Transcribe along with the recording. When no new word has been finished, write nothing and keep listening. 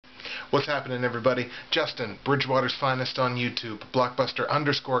What's happening, everybody? Justin, Bridgewater's Finest on YouTube,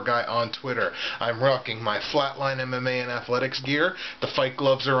 Blockbuster_guy on Twitter. I'm rocking my Flatline MMA and Athletics gear. The fight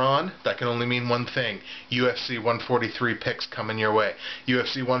gloves are on. That can only mean one thing. UFC 143 picks coming your way.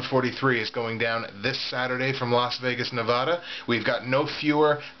 UFC 143 is going down this Saturday from Las Vegas, Nevada. We've got no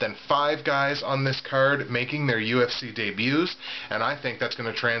fewer than 5 guys on this card making their UFC debuts, and I think that's going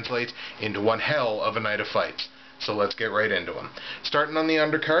to translate into one hell of a night of fights. So let's get right into them. Starting on the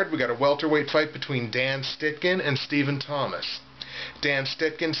undercard, we got a welterweight fight between Dan Stitkin and Stephen Thomas. Dan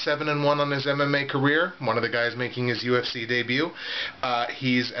Stitkin, 7-1 on his MMA career, one of the guys making his UFC debut.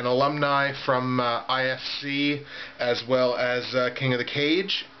 He's an alumni from IFC as well as King of the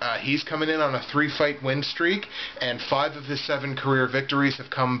Cage. He's coming in on a 3-fight win streak, and 5 of his 7 career victories have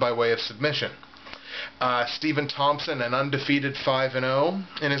come by way of submission. Stephen Thompson, an undefeated 5-0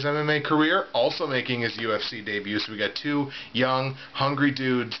 in his MMA career, also making his UFC debut. So we got 2 young, hungry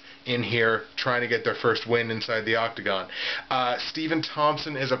dudes in here trying to get their first win inside the octagon. Stephen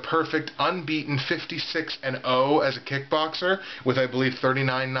Thompson is a perfect, unbeaten 56-0 as a kickboxer with, I believe,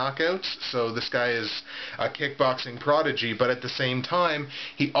 39 knockouts. So this guy is a kickboxing prodigy, but at the same time,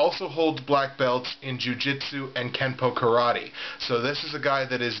 he also holds black belts in jiu-jitsu and kenpo karate. So this is a guy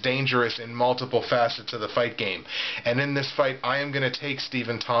that is dangerous in multiple facets of the fight game. And in this fight, I am going to take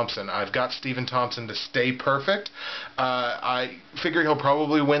Stephen Thompson. I've got Stephen Thompson to stay perfect. I figure he'll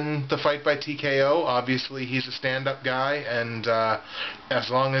probably win the fight by TKO. Obviously, he's a stand-up guy, and as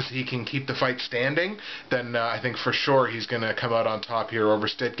long as he can keep the fight standing, then I think for sure he's going to come out on top here over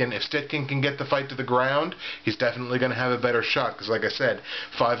Stitkin. If Stitkin can get the fight to the ground, he's definitely going to have a better shot, because like I said,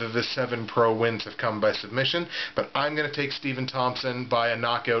 5 of his 7 pro wins have come by submission, but I'm going to take Stephen Thompson by a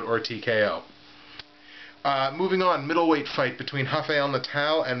knockout or TKO. Moving on, middleweight fight between Rafael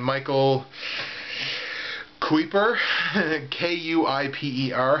Natal and Michael Kuiper,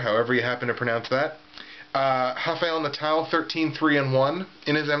 K-U-I-P-E-R, however you happen to pronounce that. Rafael Natal, 13-3-1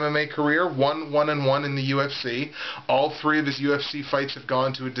 in his MMA career, 1-1-1 in the UFC. All 3 of his UFC fights have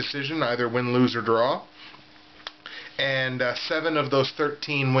gone to a decision, either win, lose, or draw. And 7 of those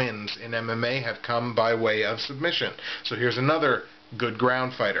 13 wins in MMA have come by way of submission. So here's another good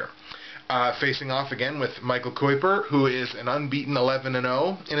ground fighter. Facing off again with Michael Kuiper, who is an unbeaten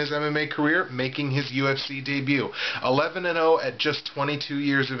 11-0 in his MMA career, making his UFC debut. 11-0 at just 22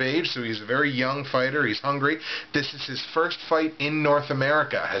 years of age, so he's a very young fighter. He's hungry. This is his first fight in North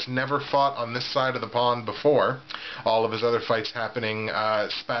America. Has never fought on this side of the pond before. All of his other fights happening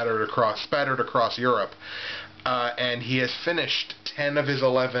spattered across Europe. And he has finished 10 of his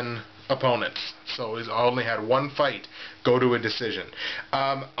 11 opponents. So he's only had 1 fight go to a decision.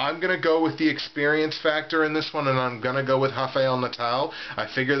 I'm going to go with the experience factor in this one, and I'm going to go with Rafael Natal. I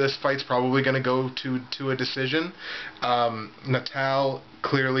figure this fight's probably going to go to a decision. Natal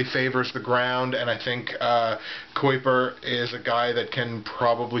clearly favors the ground, and I think Kuiper is a guy that can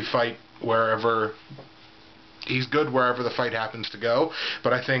probably fight wherever. He's good wherever the fight happens to go,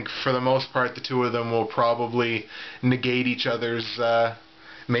 but I think for the most part the 2 of them will probably negate each other's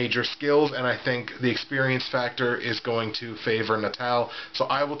major skills, and I think the experience factor is going to favor Natal. So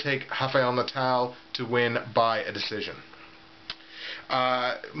I will take Rafael Natal to win by a decision.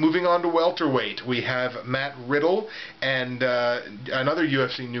 Moving on to welterweight, we have Matt Riddle and another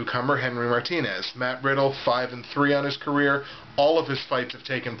UFC newcomer, Henry Martinez. Matt Riddle, 5-3 on his career. All of his fights have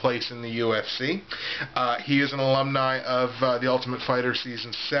taken place in the UFC. He is an alumni of The Ultimate Fighter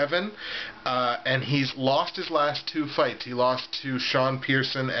Season 7, and he's lost his last 2 fights. He lost to Sean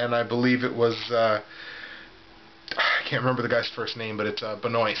Pearson, and I believe it was, I can't remember the guy's first name, but it's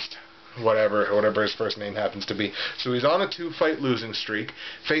Benoist. Whatever his first name happens to be. So he's on a 2-fight losing streak,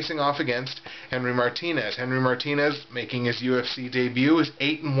 facing off against Henry Martinez. Henry Martinez, making his UFC debut, is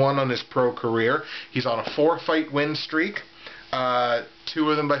 8-1 on his pro career. He's on a 4-fight win streak, 2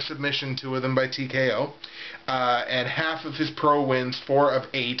 of them by submission, 2 of them by TKO, and half of his pro wins, 4 of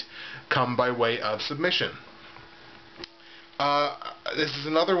 8, come by way of submission. This is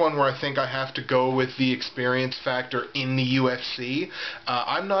another one where I think I have to go with the experience factor in the UFC.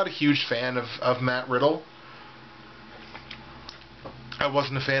 I'm not a huge fan of Matt Riddle. I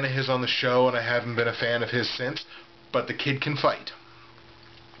wasn't a fan of his on the show, and I haven't been a fan of his since, but the kid can fight.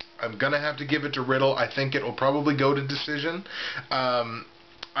 I'm going to have to give it to Riddle. I think it will probably go to decision.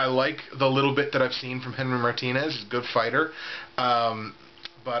 I like the little bit that I've seen from Henry Martinez. He's a good fighter. But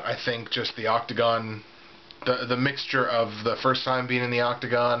I think just the octagon, the mixture of the first time being in the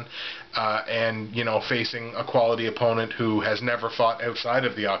octagon and, you know, facing a quality opponent who has never fought outside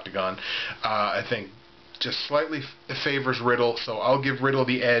of the octagon, I think just slightly favors Riddle, so I'll give Riddle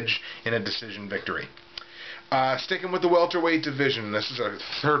the edge in a decision victory. Sticking with the welterweight division, this is our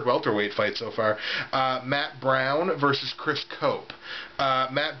third welterweight fight so far. Matt Brown versus Chris Cope.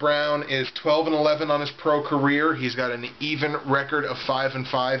 Matt Brown is 12-11 on his pro career. He's got an even record of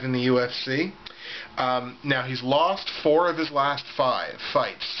 5-5 in the UFC. Now, he's lost 4 of his last 5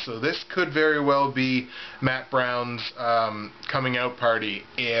 fights, so this could very well be Matt Brown's coming out party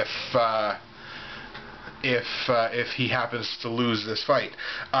if he happens to lose this fight.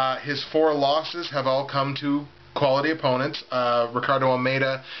 His 4 losses have all come to quality opponents: Ricardo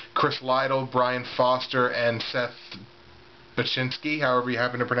Almeida, Chris Lytle, Brian Foster, and Seth Baczynski, however you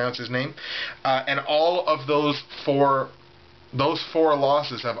happen to pronounce his name. And all of those four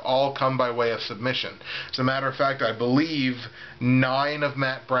losses have all come by way of submission. As a matter of fact, I believe 9 of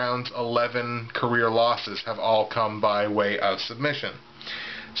Matt Brown's 11 career losses have all come by way of submission.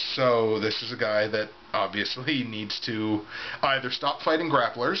 So this is a guy that obviously needs to either stop fighting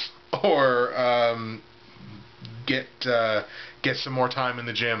grapplers or get some more time in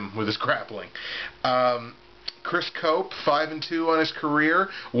the gym with his grappling. Chris Cope, 5-2 on his career,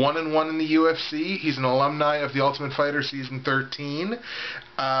 1-1 in the UFC. He's an alumni of The Ultimate Fighter Season 13.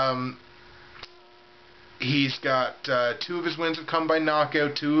 He's got 2 of his wins have come by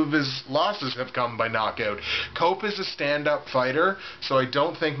knockout, 2 of his losses have come by knockout. Cope is a stand-up fighter, so I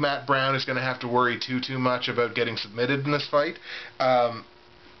don't think Matt Brown is going to have to worry too much about getting submitted in this fight.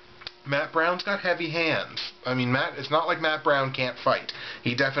 Matt Brown's got heavy hands. I mean, it's not like Matt Brown can't fight.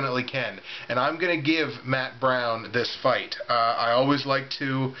 He definitely can. And I'm going to give Matt Brown this fight. I always like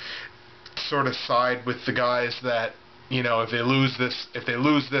to sort of side with the guys that, you know, if they lose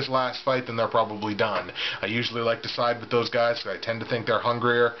this last fight, then they're probably done. I usually like to side with those guys because I tend to think they're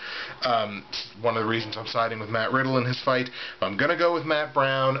hungrier. One of the reasons I'm siding with Matt Riddle in his fight. I'm going to go with Matt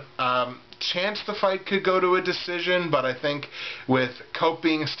Brown. Chance the fight could go to a decision, but I think with Cope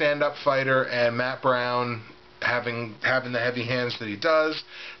being a stand-up fighter and Matt Brown having the heavy hands that he does,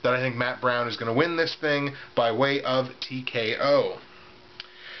 that I think Matt Brown is going to win this thing by way of TKO.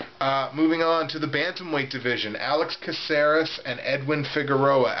 Moving on to the bantamweight division, Alex Caceres and Edwin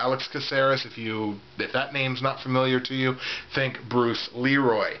Figueroa. Alex Caceres, if that name's not familiar to you, think Bruce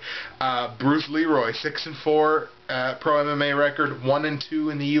Leroy. Bruce Leroy, 6-4 pro MMA record,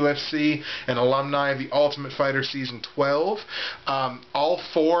 1-2 in the UFC, an alumni of The Ultimate Fighter Season 12. All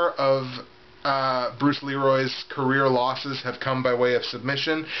 4 of Bruce Leroy's career losses have come by way of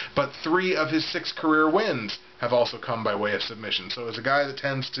submission, but 3 of his 6 career wins have also come by way of submission. So as a guy that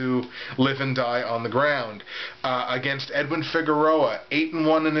tends to live and die on the ground. Against Edwin Figueroa,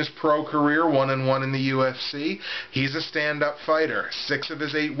 8-1 in his pro career, 1-1 in the UFC. He's a stand-up fighter. 6 of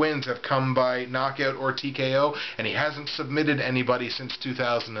his 8 wins have come by knockout or TKO, and he hasn't submitted anybody since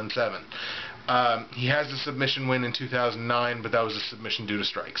 2007. He has a submission win in 2009, but that was a submission due to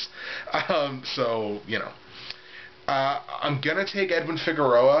strikes. So, you know. I'm going to take Edwin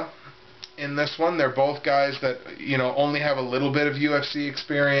Figueroa in this one. They're both guys that, you know, only have a little bit of UFC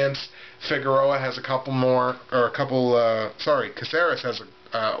experience. Figueroa has Caceres has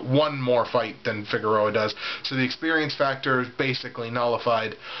one more fight than Figueroa does, so the experience factor is basically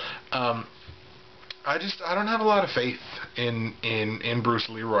nullified. I don't have a lot of faith in Bruce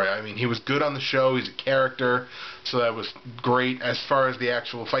Leroy. I mean, he was good on the show, he's a character, so that was great. As far as the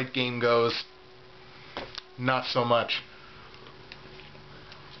actual fight game goes, not so much.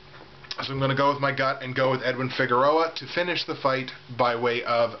 So I'm going to go with my gut and go with Edwin Figueroa to finish the fight by way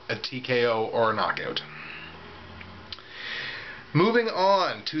of a TKO or a knockout. Moving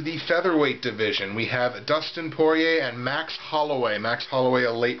on to the featherweight division, we have Dustin Poirier and Max Holloway. Max Holloway,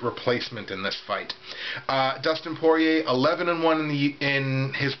 a late replacement in this fight. Dustin Poirier, 11-1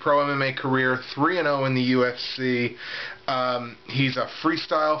 in his pro MMA career, 3-0 in the UFC. He's a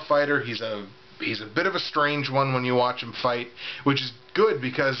freestyle fighter. He's a bit of a strange one when you watch him fight, which is good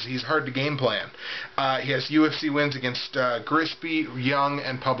because he's hard to game plan. He has UFC wins against Grisby, Young,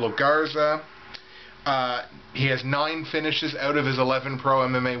 and Pablo Garza. He has 9 finishes out of his 11 pro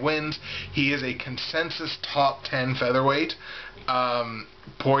MMA wins. He is a consensus top 10 featherweight.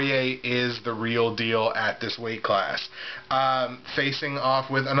 Poirier is the real deal at this weight class. Facing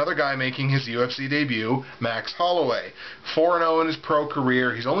off with another guy making his UFC debut, Max Holloway. 4-0 in his pro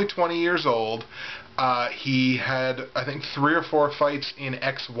career. He's only 20 years old. He had, I think, 3 or 4 fights in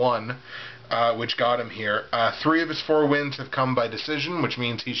X1, which got him here. 3 of his 4 wins have come by decision, which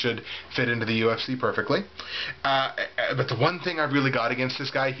means he should fit into the UFC perfectly. But the one thing I really got against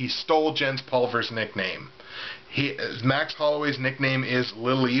this guy, he stole Jens Pulver's nickname. Max Holloway's nickname is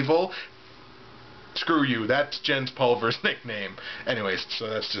Little Evil. Screw you. That's Jens Pulver's nickname. Anyways, so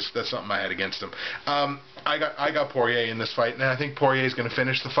that's something I had against him. I got Poirier in this fight, and I think Poirier is going to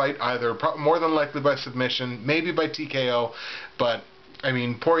finish the fight either more than likely by submission, maybe by TKO. But I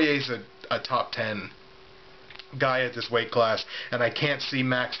mean, Poirier's a top 10 guy at this weight class, and I can't see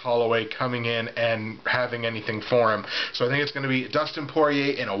Max Holloway coming in and having anything for him. So I think it's going to be Dustin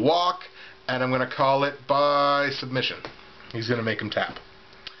Poirier in a walk, and I'm going to call it by submission. He's going to make him tap.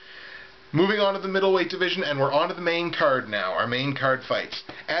 Moving on to the middleweight division, and we're on to the main card now, our main card fights.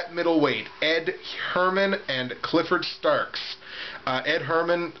 At middleweight, Ed Herman and Clifford Starks. Ed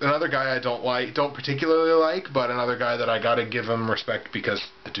Herman, another guy I don't particularly like, but another guy that I gotta give him respect because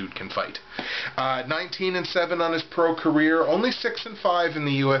the dude can fight. 19-7 on his pro career, only 6-5 in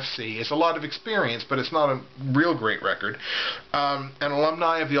the UFC. It's a lot of experience, but it's not a real great record. An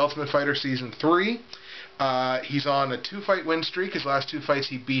alumni of The Ultimate Fighter Season 3. He's on a 2-fight win streak. His last 2 fights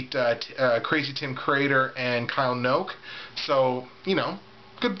he beat Crazy Tim Crater and Kyle Noak. So, you know,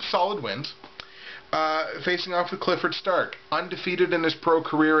 good solid wins. Facing off with Clifford Stark, undefeated in his pro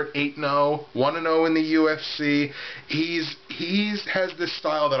career at 8-0, 1-0 in the UFC. He has this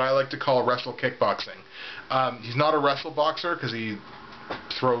style that I like to call wrestle kickboxing. He's not a wrestle boxer because he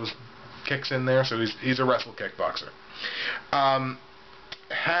throws kicks in there, so he's a wrestle kickboxer.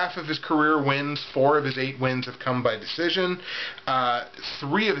 Half of his career wins, 4 of his 8 wins have come by decision.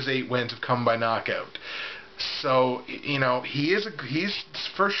 3 of his 8 wins have come by knockout. So, you know, he's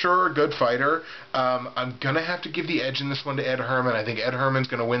for sure a good fighter. I'm going to have to give the edge in this one to Ed Herman. I think Ed Herman's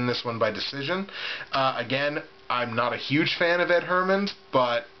going to win this one by decision. Again, I'm not a huge fan of Ed Herman's,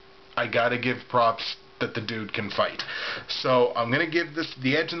 but I got to give props that the dude can fight. So I'm going to give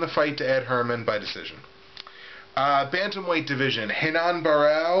the edge in the fight to Ed Herman by decision. Bantamweight division, Renan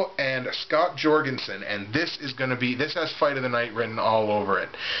Barão and Scott Jorgensen, and this has Fight of the Night written all over it.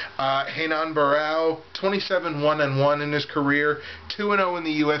 Renan Barão, 27-1-1 in his career, 2-0 in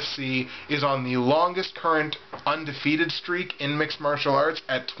the UFC, is on the longest current undefeated streak in mixed martial arts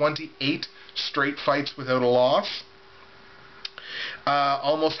at 28 straight fights without a loss.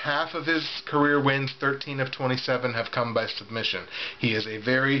 Almost half of his career wins, 13 of 27, have come by submission. He is a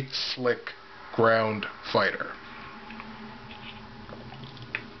very slick ground fighter.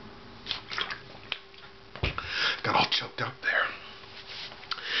 Got all choked up there.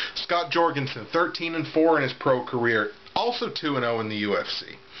 Scott Jorgensen, 13-4 in his pro career, also 2-0 in the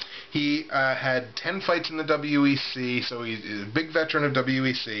UFC. He had 10 fights in the WEC, so he's a big veteran of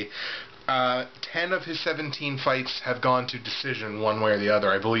WEC. 10 of his 17 fights have gone to decision one way or the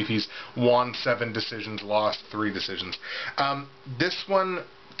other. I believe he's won 7 decisions, lost 3 decisions. This one,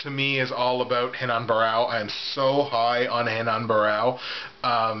 to me, is all about Renan Barão. I am so high on Renan Barão.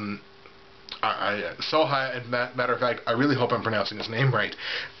 So high, as a matter of fact, I really hope I'm pronouncing his name right.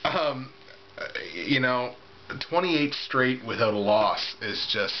 You know, 28 straight without a loss is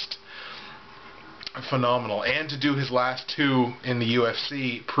just phenomenal. And to do his last 2 in the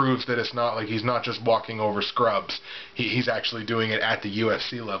UFC proves that it's not like he's not just walking over scrubs. He's actually doing it at the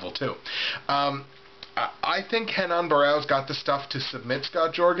UFC level, too. I think Renan Barão's got the stuff to submit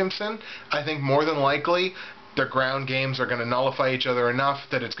Scott Jorgensen. I think more than likely their ground games are going to nullify each other enough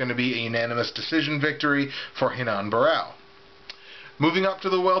that it's going to be a unanimous decision victory for Renan Barão. Moving up to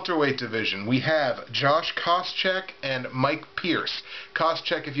the welterweight division, we have Josh Koscheck and Mike Pierce.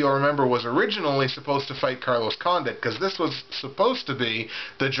 Koscheck, if you'll remember, was originally supposed to fight Carlos Condit because this was supposed to be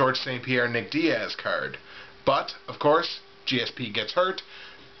the Georges St Pierre Nick Diaz card. But, of course, GSP gets hurt.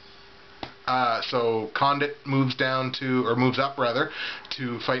 So Condit moves up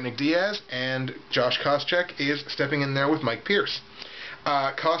to fight Nick Diaz, and Josh Koscheck is stepping in there with Mike Pierce.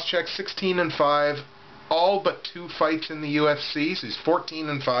 Koscheck 16-5, all but 2 fights in the UFC, so he's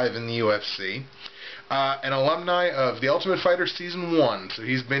 14-5 in the UFC. An alumni of The Ultimate Fighter Season 1, so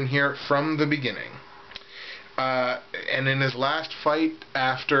he's been here from the beginning. And in his last fight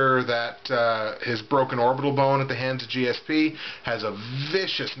after that, his broken orbital bone at the hands of GSP, has a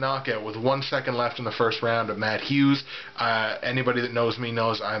vicious knockout with 1 second left in the first round of Matt Hughes. Anybody that knows me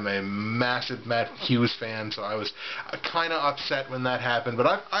knows I'm a massive Matt Hughes fan, so I was kind of upset when that happened.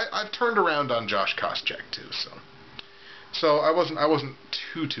 But I've turned around on Josh Koscheck too, so I wasn't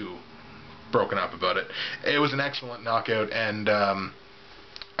too broken up about it. It was an excellent knockout, and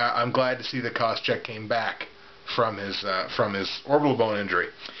I'm glad to see that Koscheck came back from his orbital bone injury.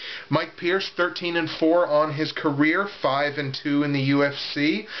 Mike Pierce, 13-4 on his career, 5-2 in the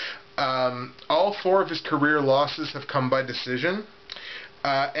UFC. All 4 of his career losses have come by decision,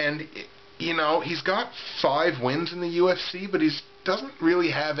 and you know, he's got 5 wins in the UFC, but he doesn't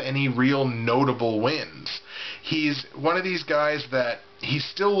really have any real notable wins. He's one of these guys that he's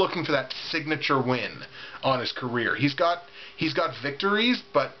still looking for that signature win on his career. He's got victories,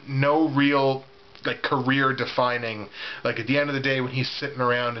 but no real like career defining. Like at the end of the day, when he's sitting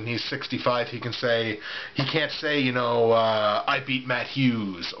around and he's 65, he can't say, I beat Matt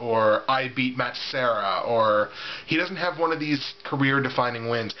Hughes or I beat Matt Serra, or he doesn't have one of these career defining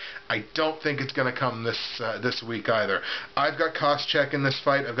wins. I don't think it's going to come this week either. I've got Koscheck in this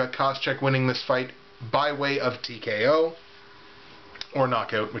fight. I've got Koscheck winning this fight by way of TKO or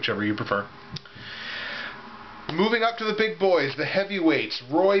knockout, whichever you prefer. Moving up to the big boys, the heavyweights,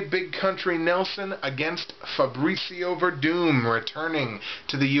 Roy Big Country Nelson against Fabricio Werdum, returning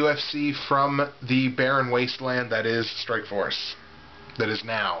to the UFC from the barren wasteland that is Strikeforce. That is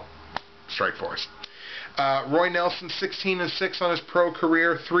now Strikeforce. Roy Nelson, 16-6 on his pro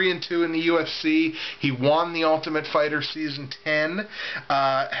career, 3-2 in the UFC. He won the Ultimate Fighter Season 10.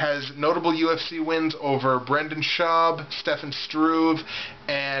 Has notable UFC wins over Brendan Schaub, Stefan Struve,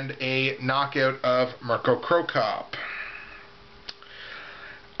 and a knockout of Mirko Cro Cop.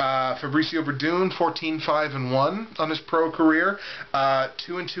 Fabricio Werdum, 14-5-1 on his pro career,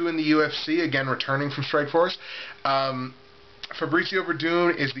 2-2 in the UFC, again returning from Strikeforce. Fabricio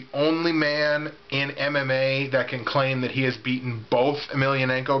Werdum is the only man in MMA that can claim that he has beaten both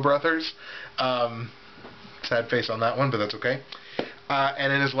Emelianenko brothers. Sad face on that one, but that's okay.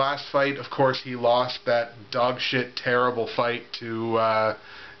 And in his last fight, of course, he lost that dogshit terrible fight to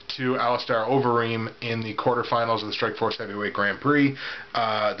Alistair Overeem in the quarterfinals of the Strikeforce Heavyweight Grand Prix.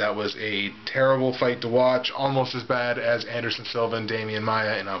 That was a terrible fight to watch, almost as bad as Anderson Silva and Damian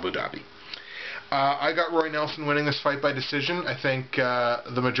Maia in Abu Dhabi. I got Roy Nelson winning this fight by decision. I think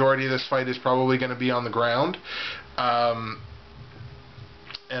the majority of this fight is probably going to be on the ground. And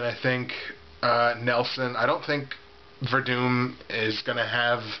I think Nelson, I don't think Werdum is going to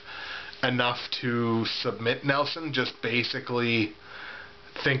have enough to submit Nelson, just basically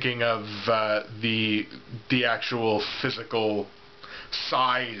thinking of the actual physical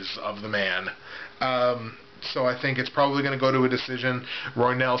size of the man. So I think it's probably going to go to a decision.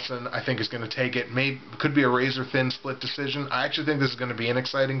 Roy Nelson, I think, is going to take it. Could be a razor-thin split decision. I actually think this is going to be an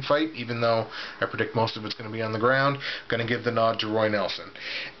exciting fight, even though I predict most of it's going to be on the ground. I'm going to give the nod to Roy Nelson.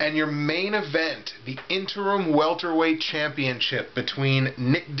 And your main event, the Interim Welterweight Championship between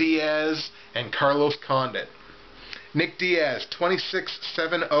Nick Diaz and Carlos Condit. Nick Diaz,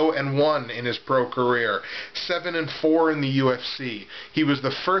 26-7-0-1 in his pro career, 7-4 in the UFC. He was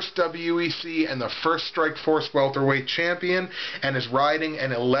the first WEC and the first Strikeforce welterweight champion, and is riding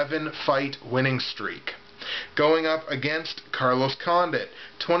an 11-fight winning streak. Going up against Carlos Condit,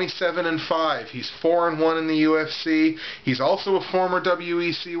 27-5. He's 4-1 in the UFC. He's also a former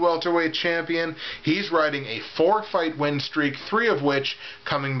WEC welterweight champion. He's riding a 4-fight win streak, 3 of which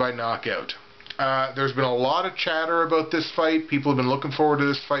coming by knockout. There's been a lot of chatter about this fight. People have been looking forward to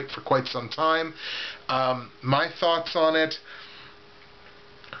this fight for quite some time. My thoughts on it: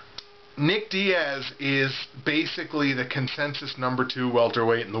 Nick Diaz is basically the consensus number 2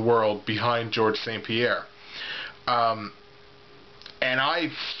 welterweight in the world behind Georges St Pierre. And I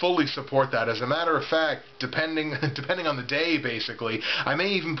fully support that. As a matter of fact, depending on the day, basically, I may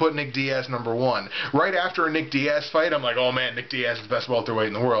even put Nick Diaz number 1. Right after a Nick Diaz fight, I'm like, oh man, Nick Diaz is the best welterweight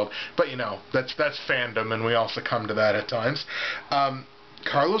in the world. But you know, that's fandom, and we all succumb to that at times.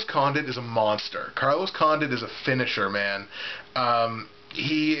 Carlos Condit is a monster. Carlos Condit is a finisher, man.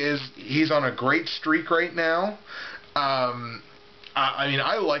 He's on a great streak right now. I mean,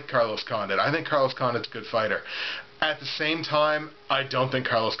 I like Carlos Condit. I think Carlos Condit's a good fighter. At the same time, I don't think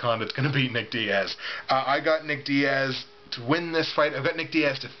Carlos Condit's going to beat Nick Diaz. I got Nick Diaz to win this fight. I've got Nick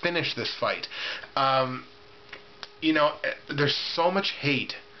Diaz to finish this fight. You know, there's so much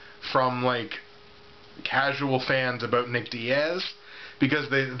hate from, like, casual fans about Nick Diaz, because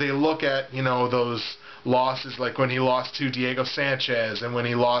they look at, you know, those losses, like when he lost to Diego Sanchez and when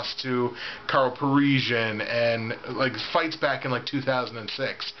he lost to Karo Parisian, and like fights back in like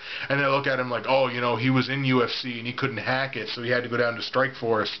 2006, and they look at him like, oh, you know, he was in UFC and he couldn't hack it, so he had to go down to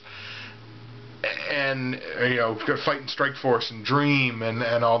Strikeforce and, you know, fight in Strikeforce and Dream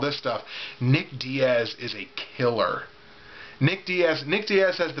and all this stuff. Nick Diaz is a killer. Nick Diaz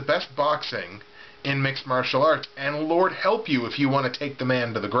has the best boxing in mixed martial arts, and Lord help you if you want to take the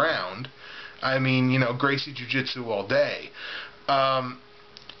man to the ground. I mean, you know, Gracie Jiu-Jitsu all day.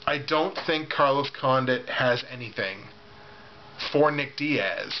 I don't think Carlos Condit has anything for Nick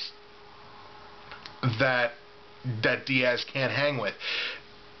Diaz that Diaz can't hang with.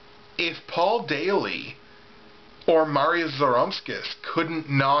 If Paul Daly or Mariusz Zaromskis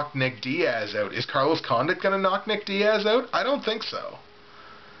couldn't knock Nick Diaz out, is Carlos Condit going to knock Nick Diaz out? I don't think so.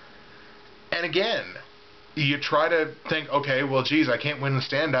 And again, you try to think, okay, well, geez, I can't win the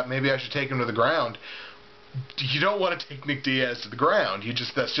stand-up. Maybe I should take him to the ground. You don't want to take Nick Diaz to the ground.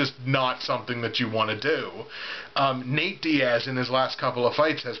 That's just not something that you want to do. Nate Diaz, in his last couple of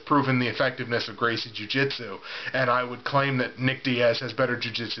fights, has proven the effectiveness of Gracie Jiu-Jitsu, and I would claim that Nick Diaz has better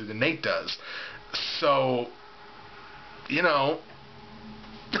Jiu-Jitsu than Nate does. So, you know,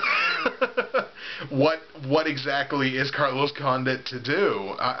 what exactly is Carlos Condit to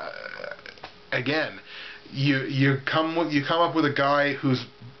do? Again, you come up with a guy whose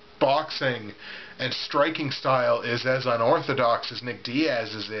boxing and striking style is as unorthodox as Nick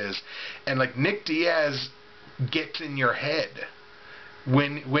Diaz's is, and like Nick Diaz gets in your head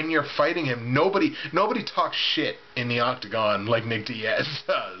when you're fighting him. Nobody talks shit in the octagon like Nick Diaz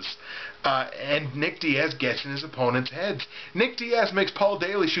does. And Nick Diaz gets in his opponent's heads. Nick Diaz makes Paul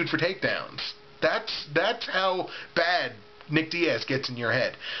Daly shoot for takedowns. That's how bad Nick Diaz gets in your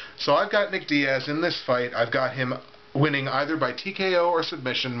head. So I've got Nick Diaz in this fight. I've got him winning either by TKO or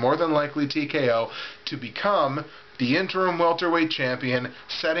submission, more than likely TKO, to become the interim welterweight champion,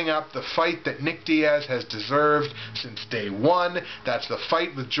 setting up the fight that Nick Diaz has deserved since day one. That's the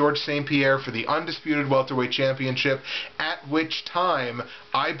fight with Georges St Pierre for the undisputed welterweight championship, at which time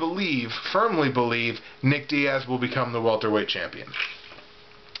I firmly believe, Nick Diaz will become the welterweight champion.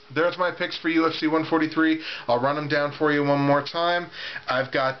 There's my picks for UFC 143. I'll run them down for you one more time. I've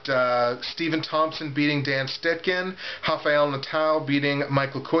got Stephen Thompson beating Dan Stitkin, Rafael Natal beating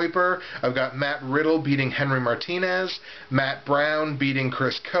Michael Kuiper. I've got Matt Riddle beating Henry Martinez, Matt Brown beating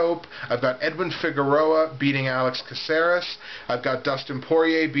Chris Cope. I've got Edwin Figueroa beating Alex Caceres. I've got Dustin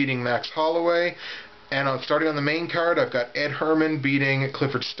Poirier beating Max Holloway. And starting on the main card, I've got Ed Herman beating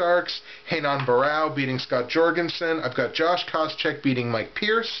Clifford Starks, Renan Barao beating Scott Jorgensen, I've got Josh Koscheck beating Mike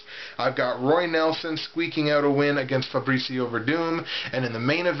Pierce, I've got Roy Nelson squeaking out a win against Fabricio Werdum, and in the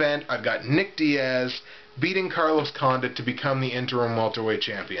main event, I've got Nick Diaz beating Carlos Condit to become the interim welterweight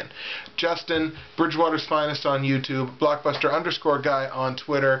champion. Justin, Bridgewater's Finest on YouTube, Blockbuster_guy on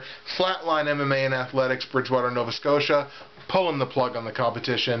Twitter, Flatline MMA and Athletics, Bridgewater, Nova Scotia. Pulling the plug on the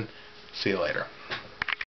competition. See you later.